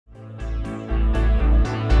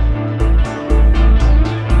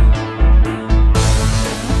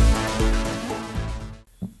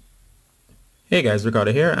Hey guys,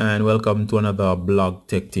 Ricardo here and welcome to another blog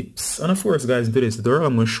tech tips. And of course guys, in today's tutorial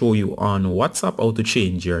I'm going to show you on WhatsApp how to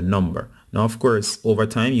change your number. Now of course over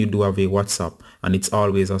time you do have a WhatsApp and it's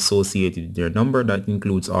always associated with your number that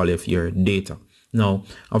includes all of your data. Now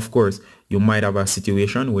of course you might have a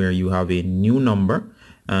situation where you have a new number,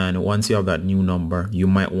 and once you have that new number you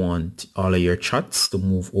might want all of your chats to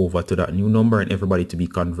move over to that new number and everybody to be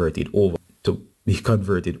converted over.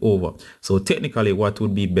 So technically what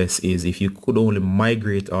would be best is if you could only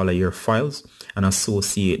migrate all of your files and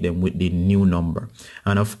associate them with the new number.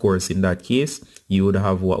 And of course in that case you would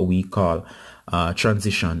have what we call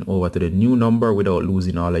transition over to the new number without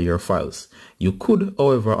losing all of your files. You could,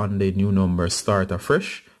 however, on the new number start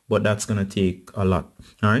afresh, but that's going to take a lot.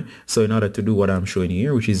 All right, so in order to do what I'm showing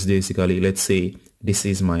here, which is basically, let's say this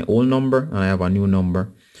is my old number and I have a new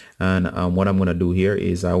number, and what I'm going to do here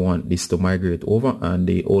is I want this to migrate over and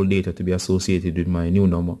the old data to be associated with my new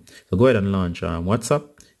number. So go ahead and launch WhatsApp.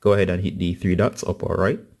 Go ahead and hit the three dots up or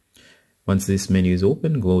right. Once this menu is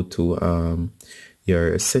open, go to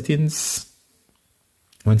your settings.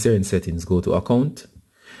 Once you're in settings, go to account.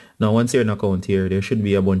 Now once you're in account here, there should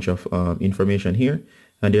be a bunch of information here.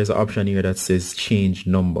 And there's an option here that says change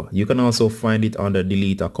number. You can also find it under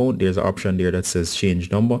delete account. There's an option there that says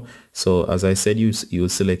change number. So as I said, you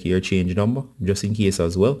select your change number just in case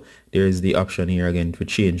as well. There is the option here again to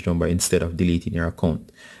change number instead of deleting your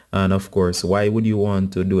account. And of course, why would you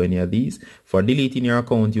want to do any of these? For deleting your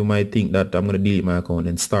account, you might think that I'm going to delete my account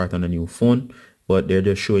and start on a new phone. But they're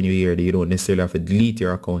just showing you here that you don't necessarily have to delete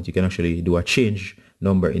your account. You can actually do a change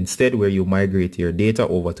number instead where you migrate your data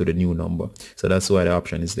over to the new number. So that's why the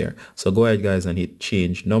option is there. So go ahead guys and hit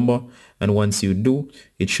change number, and once you do,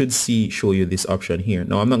 it should show you this option here.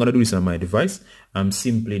 Now I'm not going to do this on my device. I'm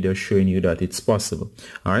simply just showing you that it's possible.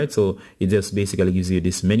 All right, so it just basically gives you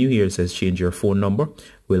this menu here. It says change your phone number.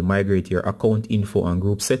 We'll migrate your account info and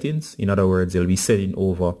group settings. In other words, they'll be sending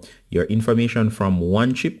over your information from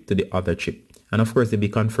one chip to the other chip. And of course, they'll be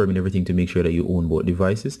confirming everything to make sure that you own both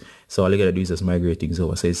devices. So all you gotta do is just migrate things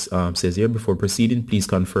over. Says here, before proceeding, please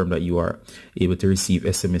confirm that you are able to receive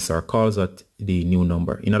SMS or calls at the new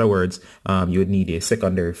number. In other words, you would need a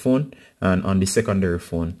secondary phone, and on the secondary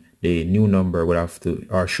phone, the new number would have to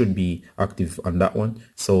or should be active on that one.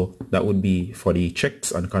 So that would be for the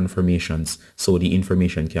checks and confirmations. So the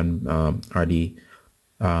information can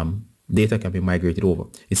data can be migrated over.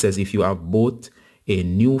 It says if you have both a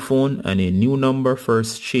new phone and a new number,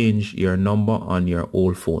 first change your number on your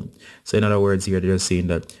old phone. So in other words here they're saying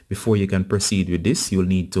that before you can proceed with this, you'll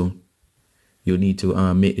need to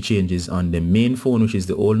make changes on the main phone, which is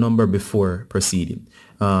the old number, before proceeding.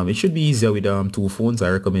 It should be easier with two phones.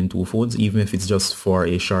 I recommend two phones, even if it's just for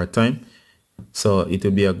a short time. So it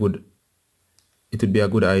would be a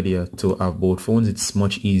good idea to have both phones. It's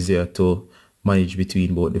much easier to manage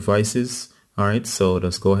between both devices. All right, so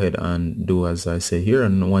just go ahead and do as I say here,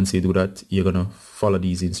 and once you do that, you're gonna follow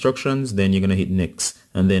these instructions, then you're gonna hit next,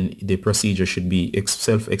 and then the procedure should be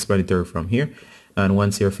self-explanatory from here. And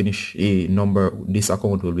once you're finished, this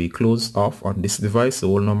account will be closed off on this device, the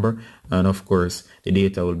whole number, and of course the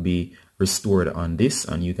data will be restored on this,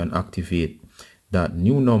 and you can activate that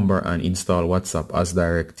new number and install WhatsApp as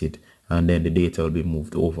directed, and then the data will be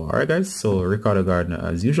moved over. All right guys, so Ricardo Gardner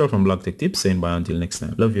as usual from Blog Tech Tips saying bye until next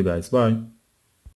time. Love you guys, bye.